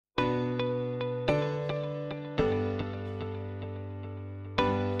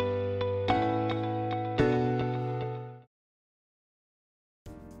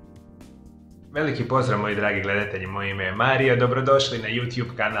Veliki pozdrav moji dragi gledatelji, moje ime je Mario, dobrodošli na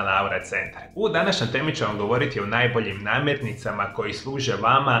YouTube kanal Aura Centar. U današnjoj temi ću vam govoriti o najboljim namirnicama koji služe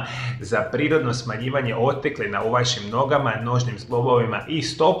vama za prirodno smanjivanje oteklina u vašim nogama, nožnim zglobovima i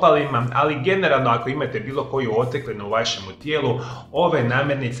stopalima, ali generalno ako imate bilo koju oteklinu u vašem tijelu, ove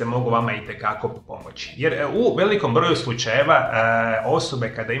namirnice mogu vama itekako pomoći. Jer u velikom broju slučajeva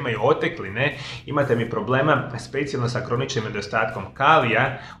osobe kada imaju otekline, imate mi problema specijalno sa kroničnim nedostatkom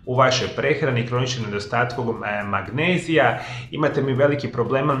kalija u vašoj prehrani, kroničnim nedostatkom magnezija, imate mi veliki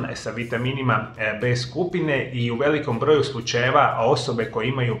problem sa vitaminima B skupine i u velikom broju slučajeva osobe koje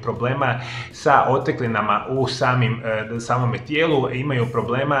imaju problema sa oteklinama u samome tijelu imaju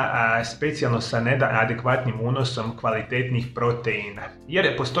problema specijalno sa neadekvatnim unosom kvalitetnih proteina.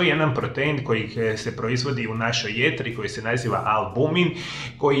 Jer postoji jedan protein koji se proizvodi u našoj jetri koji se naziva albumin,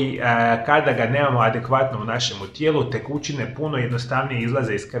 koji kada ga nemamo adekvatno u našem tijelu, tekućine puno jednostavnije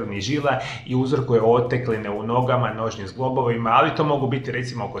izlaze iz krvnih žila i uzrokuje otekline u nogama, nožnim zglobovima, ali to mogu biti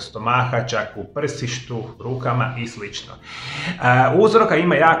recimo oko stomaha, čak u prsištu, rukama i slično. Uzroka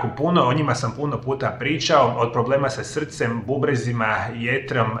ima jako puno, o njima sam puno puta pričao, od problema sa srcem, bubrezima,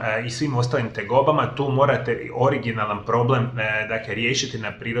 jetrom i svim ostalim tegobama. Tu morate originalan problem riješiti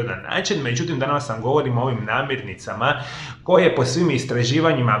na prirodan način. Međutim, danas vam govorim o ovim namirnicama koje po svim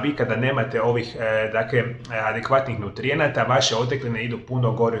istraživanjima, vi kada nemate ovih adekvatnih nutrijenata, vaše otekline idu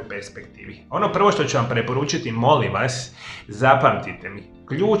puno gore u perspektivi. Ono prvo što ću vam preporučiti, molim vas, zapamtite mi,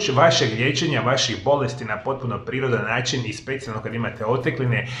 ključ vašeg liječenja, vaših bolesti na potpuno prirodan način i specijalno kad imate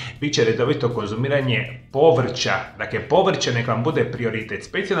otekline, bit će redovito konzumiranje povrća. Dakle, povrće nek vam bude prioritet.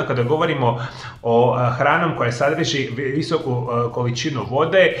 Specijalno kada govorimo o hranom koja sadrži visoku količinu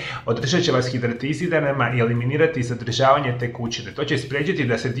vode, održat će vas hidratizirana i eliminirati zadržavanje tekućine. To će spriječiti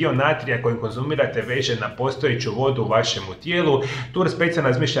da se dio natrija koji konzumirate veže na postojeću vodu u vašem tijelu. Tu specijalno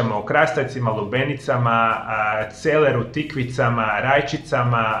razmišljamo o krastavcima, lubenicama, celeru, tikvicama, rajčicama,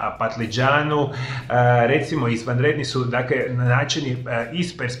 patliđanu. Recimo izvanredni su načini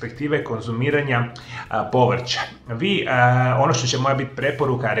iz perspektive konzumiranja povrća. Vi, ono što će moja biti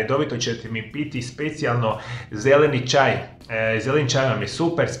preporuka, redovito ćete mi piti specijalno zeleni čaj. Zeleni čaj vam je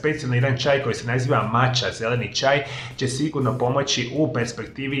super, specijalno jedan čaj koji se naziva mača, zeleni čaj, će sigurno pomoći u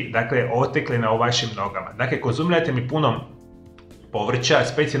perspektivi oteklina u vašim nogama. Dakle, konzumirajte mi puno povrća,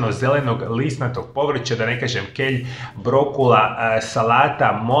 specijalno zelenog listnatog povrća, da ne kažem kelj, brokula,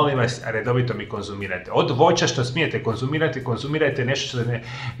 salata, molim vas, redovito mi konzumirajte. Od voća što smijete konzumirati, konzumirajte nešto što se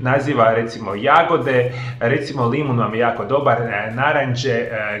naziva recimo jagode, recimo limun vam je jako dobar, naranđe,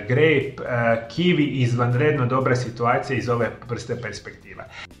 grejp, kiwi, izvanredno dobra situacija iz ove vrste perspektiva.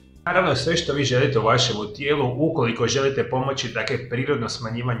 Naravno, sve što vi želite u vašem tijelu, ukoliko želite pomoći prirodno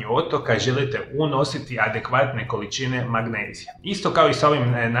smanjivanju otoka, želite unositi adekvatne količine magnezija. Isto kao i sa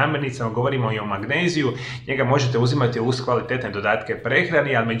ovim namirnicama, govorimo i o magneziju, njega možete uzimati uz kvalitetne dodatke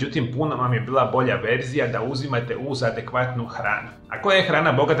prehrani, ali međutim puno vam je bila bolja verzija da uzimate uz adekvatnu hranu. A koja je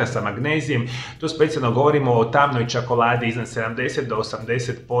hrana bogata sa magnezijem? Tu specijalno govorimo o tamnoj čokoladi iznad 70 do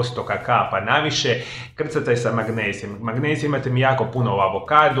 80% kakaa pa naviše, krcata je sa magnezijem. Magnezija imate mi jako puno u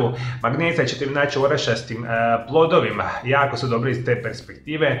avokadu, magnezija ćete mi naći u orašastim plodovima, jako su dobri iz te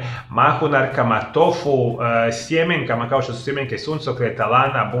perspektive, mahunarkama, tofu, sjemenkama kao što su sjemenke suncokreta,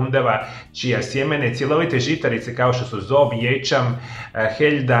 lana, bundeva, čija sjemene, cjelovite žitarice kao što su zob, ječam,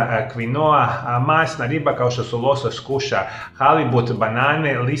 heljda, kvinoa, masna riba kao što su losos, kuša, halibut,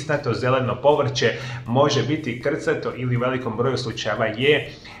 banane, listnato zeleno povrće može biti krcato ili u velikom broju slučajeva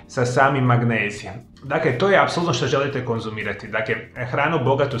je sa samim magnezijem. Dakle, to je apsolutno što želite konzumirati. Dakle, hranu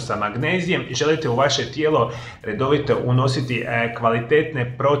bogatu sa magnezijem, želite u vaše tijelo redovito unositi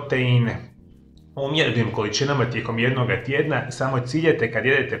kvalitetne proteine u umjerenim količinama tijekom jednog tjedna. Samo ciljete kad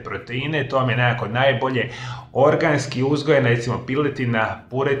jedete proteine, to vam je nekako najbolje organski uzgojena, recimo piletina,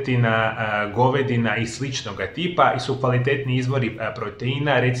 puretina, govedina i sličnog tipa i su kvalitetni izvori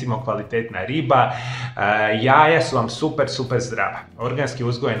proteina, recimo kvalitetna riba, jaja su vam super zdrava. Organski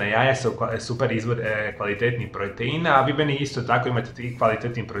uzgojena jaja su super izvor kvalitetnih proteina, a vi meni isto tako imate tih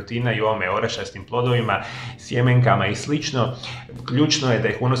kvalitetnih proteina i u ovome orašastim plodovima, sjemenkama i slično. Ključno je da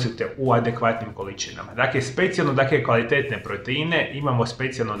ih unosite u adekvatnim količinama. Dakle, specijalno kvalitetne proteine, imamo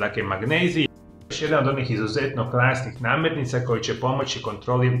specijalno magnezij. Još jedan od onih izuzetno krasnih namirnica koji će pomoći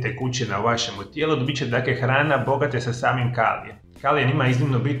kontroli tekućina u vašem tijelu, dobit će hrana bogate sa samim kalijem. Kalijan ima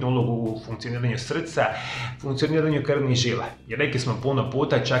iznimno bitnu ulogu u funkcioniranju srca, funkcioniranju krvnih žila. Jer rekli smo puno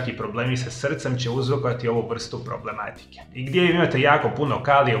puta, čak i problemi sa srcem će uzrokovati ovu vrstu problematike. I gdje imate jako puno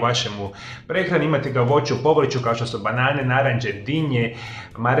kalija u vašemu prehrani, imate ga u voću, povrću kao što su banane, naranđe, dinje,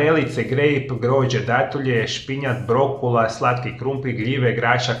 marelice, grejp, grožđe, datulje, špinjat, brokula, slatki krumpir, gljive,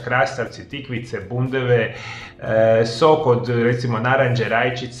 grašak, krastavci, tikvice, bundeve, sok od recimo naranđe,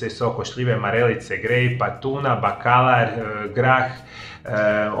 rajčice, sok od šljive, marelice, grejpa, tuna, bakalar, grah,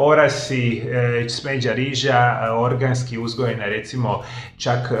 orasi, smeđa riža, organski uzgojena, recimo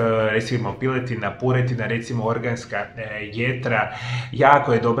čak recimo piletina, puretina, recimo organska jetra,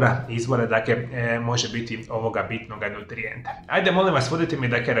 jako je dobra izvora, dakle može biti ovoga bitnoga nutrijenta. Ajde, molim vas, vodite mi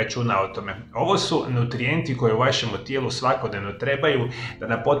dakle računa o tome. Ovo su nutrijenti koji u vašemu tijelu svakodnevno trebaju da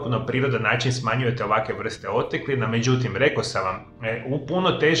na potpuno prirodan način smanjujete ovakve vrste oteklina, međutim, rekao sam vam, u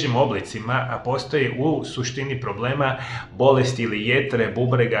puno težim oblicima postoji u suštini problema bolesti ili jetre,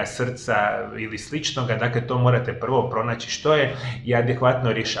 bubrega, srca ili sličnoga, dakle to morate prvo pronaći što je i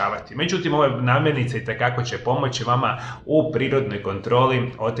adekvatno rješavati. Međutim, ove namirnice itekako će pomoći vama u prirodnoj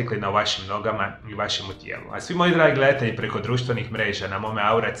kontroli oteklina u vašim nogama i vašemu tijelu. A svi moji dragi gledatelji, preko društvenih mreža na mome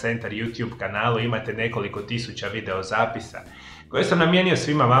Aura Centar YouTube kanalu imate nekoliko tisuća video zapisa koje sam namijenio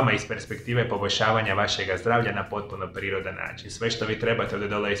svima vama iz perspektive poboljšavanja vašega zdravlja na potpuno prirodan način. Sve što vi trebate ovdje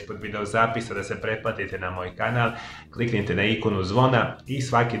dole ispod video zapisa da se pretplatite na moj kanal, kliknite na ikonu zvona i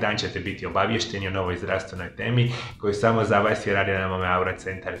svaki dan ćete biti obavješteni o novoj zdravstvenoj temi koju samo za vas je radi na mome Aura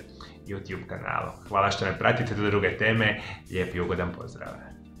Centar YouTube kanalu. Hvala što me pratite do druge teme, lijep i ugodan pozdrav!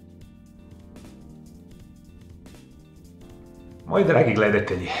 Moji dragi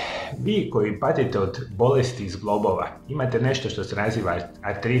gledatelji, vi koji patite od bolesti zglobova, imate nešto što se naziva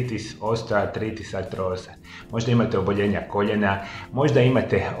artritis, osteoartritis, artroza. Možda imate oboljenja koljena, možda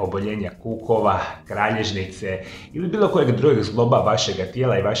imate oboljenja kukova, kralježnice ili bilo kojeg drugog zgloba vašega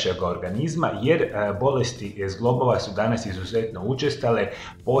tijela i vašeg organizma, jer bolesti zglobova su danas izuzetno učestale,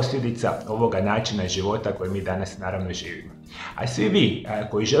 posljedica ovoga načina života koji mi danas naravno živimo. A svi vi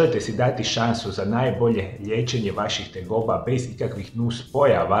koji želite si dati šansu za najbolje liječenje vaših tegoba bez ikakvih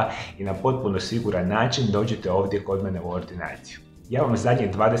nuspojava i na potpuno siguran način, dođete ovdje kod mene u ordinaciju. Ja vam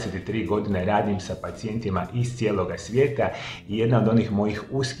zadnje 23 godine radim sa pacijentima iz cijeloga svijeta i jedna od onih mojih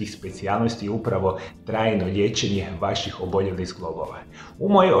uskih specijalnosti je upravo trajno liječenje vaših oboljelih zglobova. U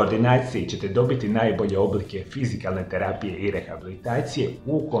mojoj ordinaciji ćete dobiti najbolje oblike fizikalne terapije i rehabilitacije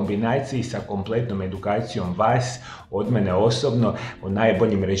u kombinaciji sa kompletnom edukacijom vas, od mene osobno, o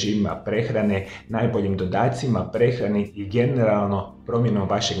najboljim režimima prehrane, najboljim dodacima prehrani i generalno promjenom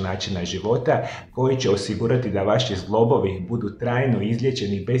vašeg načina života koji će osigurati da vaši zglobovi budu trajno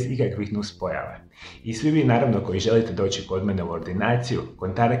izliječeni bez ikakvih nuspojava. I svi vi naravno koji želite doći kod mene u ordinaciju,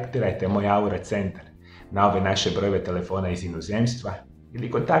 kontaktirajte moj Aura Centar na ove naše brojeve telefona iz inozemstva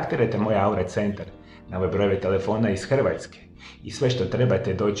ili kontaktirajte moj Aura Centar na ove brojeve telefona iz Hrvatske. I sve što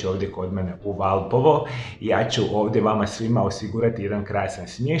trebate doći ovdje kod mene u Valpovo, ja ću ovdje vama svima osigurati jedan krasan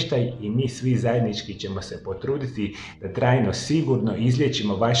smještaj i mi svi zajednički ćemo se potruditi da trajno sigurno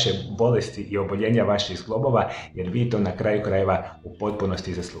izliječimo vaše bolesti i oboljenja vaših zglobova, jer vi to na kraju krajeva u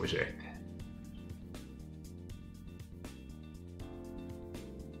potpunosti zaslužujete.